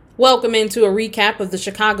Welcome into a recap of the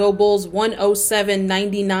Chicago Bulls'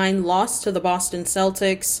 107-99 loss to the Boston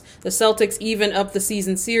Celtics. The Celtics even up the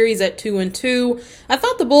season series at 2-2. I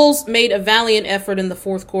thought the Bulls made a valiant effort in the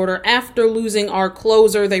fourth quarter. After losing our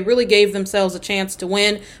closer, they really gave themselves a chance to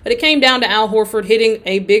win, but it came down to Al Horford hitting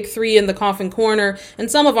a big three in the coffin corner,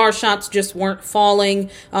 and some of our shots just weren't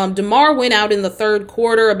falling. DeMar went out in the third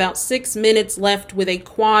quarter, about 6 minutes left with a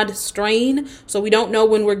quad strain, so we don't know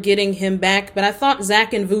when we're getting him back, but I thought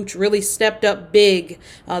Zach and Vucevic really stepped up big.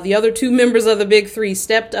 The other two members of the Big Three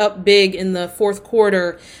stepped up big in the fourth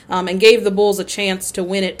quarter and gave the Bulls a chance to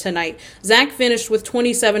win it tonight. Zach finished with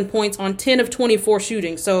 27 points on 10 of 24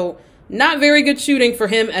 shooting, so not very good shooting for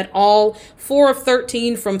him at all. 4 of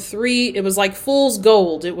 13 from 3. It was like fool's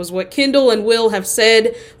gold. It was what Kendall and Will have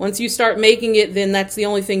said. Once you start making it, then that's the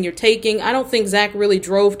only thing you're taking. I don't think Zach really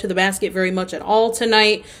drove to the basket very much at all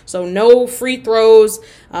tonight. So no free throws,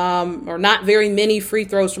 or not very many free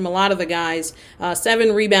throws from a lot of the guys.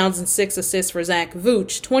 7 rebounds and 6 assists for Zach.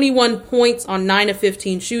 Vooch, 21 points on 9 of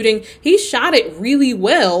 15 shooting. He shot it really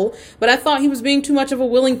well, but I thought he was being too much of a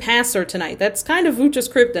willing passer tonight. That's kind of Vooch's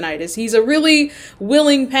kryptonite, is he's a really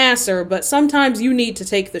willing passer, but sometimes you need to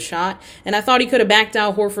take the shot, and I thought he could have backed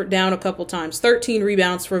Al Horford down a couple times. 13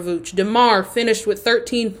 rebounds for Vooch. DeMar finished with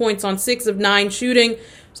 13 points on 6 of 9 shooting,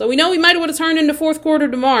 so we know he might have turned into fourth quarter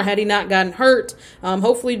DeMar had he not gotten hurt.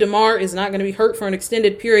 Hopefully DeMar is not going to be hurt for an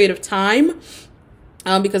extended period of time.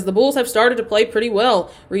 Because the Bulls have started to play pretty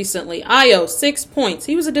well recently. Ayo, 6 points.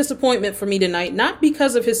 He was a disappointment for me tonight, not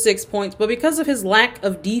because of his 6 points, but because of his lack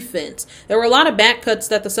of defense. There were a lot of back cuts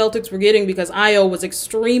that the Celtics were getting because Ayo was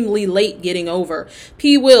extremely late getting over.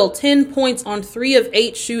 P. Will, 10 points on 3 of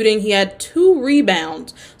 8 shooting. He had 2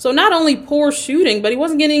 rebounds. So not only poor shooting, but he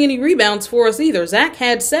wasn't getting any rebounds for us either. Zach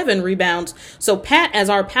had 7 rebounds. So Pat, as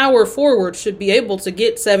our power forward, should be able to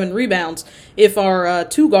get 7 rebounds if our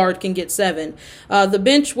 2-guard can get 7. The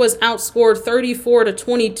bench was outscored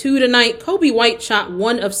 34-22 tonight. Kobe White shot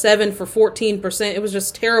 1 of 7 for 14%. It was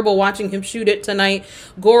just terrible watching him shoot it tonight.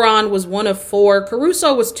 Goran was 1 of 4.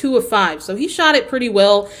 Caruso was 2 of 5. So he shot it pretty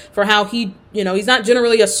well for how he's not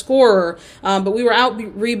generally a scorer, but we were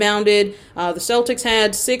out-rebounded. The Celtics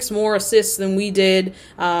had 6 more assists than we did.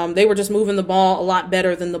 They were just moving the ball a lot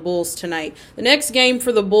better than the Bulls tonight. The next game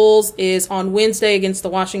for the Bulls is on Wednesday against the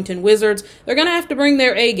Washington Wizards. They're going to have to bring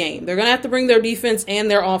their A game. They're going to have to bring their defense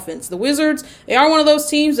and their offense. The Wizards, they are one of those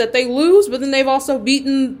teams that they lose, but then they've also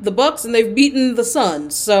beaten the Bucks and they've beaten the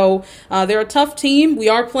Suns. So they're a tough team. We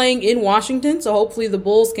are playing in Washington, so hopefully the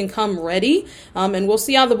Bulls can come ready, and we'll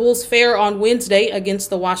see how the Bulls fare on Wednesday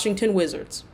against the Washington Wizards.